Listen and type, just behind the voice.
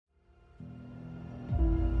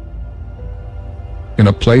in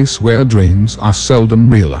a place where dreams are seldom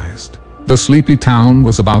realized. The sleepy town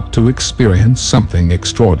was about to experience something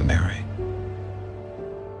extraordinary.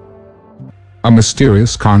 A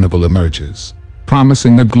mysterious carnival emerges,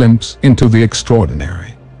 promising a glimpse into the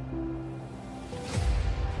extraordinary.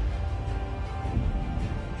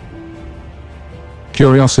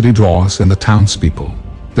 Curiosity draws in the townspeople,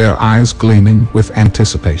 their eyes gleaming with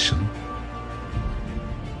anticipation.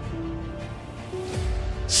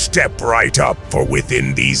 Step right up, for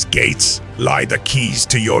within these gates lie the keys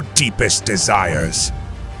to your deepest desires.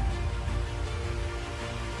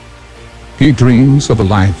 He dreams of a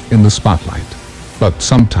life in the spotlight, but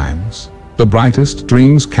sometimes the brightest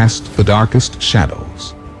dreams cast the darkest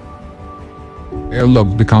shadows. Their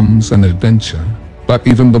love becomes an adventure, but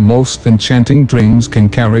even the most enchanting dreams can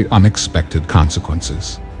carry unexpected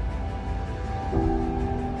consequences.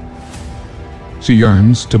 She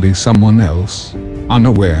yearns to be someone else,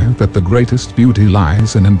 unaware that the greatest beauty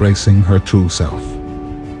lies in embracing her true self.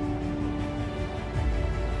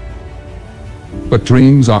 But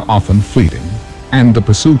dreams are often fleeting, and the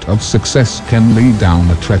pursuit of success can lead down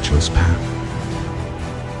a treacherous path.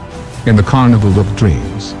 In the Carnival of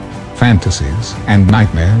Dreams, fantasies and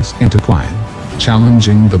nightmares intertwine,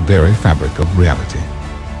 challenging the very fabric of reality.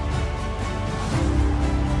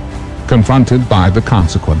 Confronted by the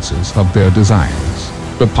consequences of their desires,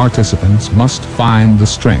 the participants must find the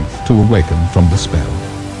strength to awaken from the spell.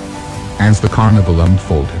 As the carnival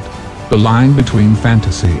unfolded, the line between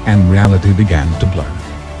fantasy and reality began to blur.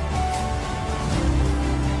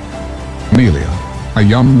 Amelia, a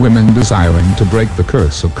young woman desiring to break the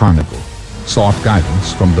curse of carnival, sought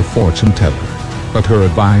guidance from the fortune teller, but her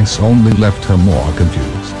advice only left her more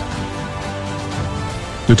confused.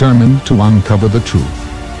 Determined to uncover the truth,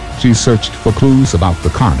 she searched for clues about the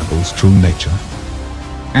carnival's true nature.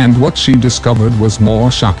 And what she discovered was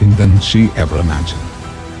more shocking than she ever imagined.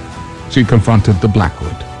 She confronted the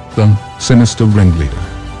Blackwood, the sinister ringleader,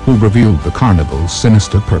 who revealed the carnival's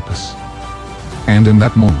sinister purpose. And in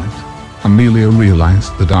that moment, Amelia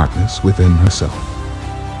realized the darkness within herself.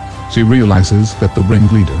 She realizes that the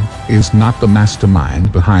ringleader is not the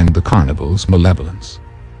mastermind behind the carnival's malevolence.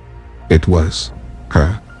 It was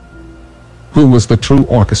her, who was the true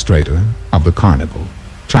orchestrator of the carnival,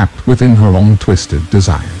 trapped within her own twisted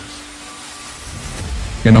desires.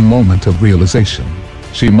 In a moment of realization,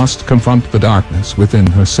 she must confront the darkness within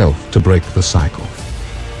herself to break the cycle.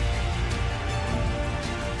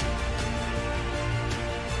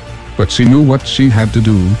 But she knew what she had to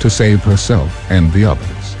do to save herself and the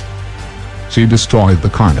others. She destroyed the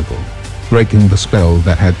carnival, breaking the spell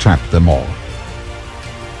that had trapped them all.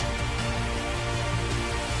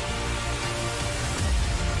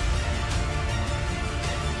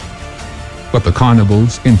 But the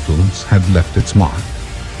carnival's influence had left its mark,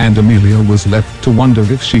 and Amelia was left to wonder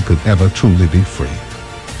if she could ever truly be free.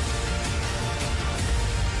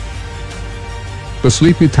 The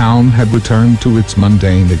sleepy town had returned to its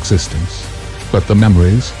mundane existence, but the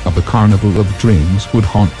memories of the Carnival of Dreams would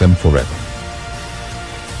haunt them forever.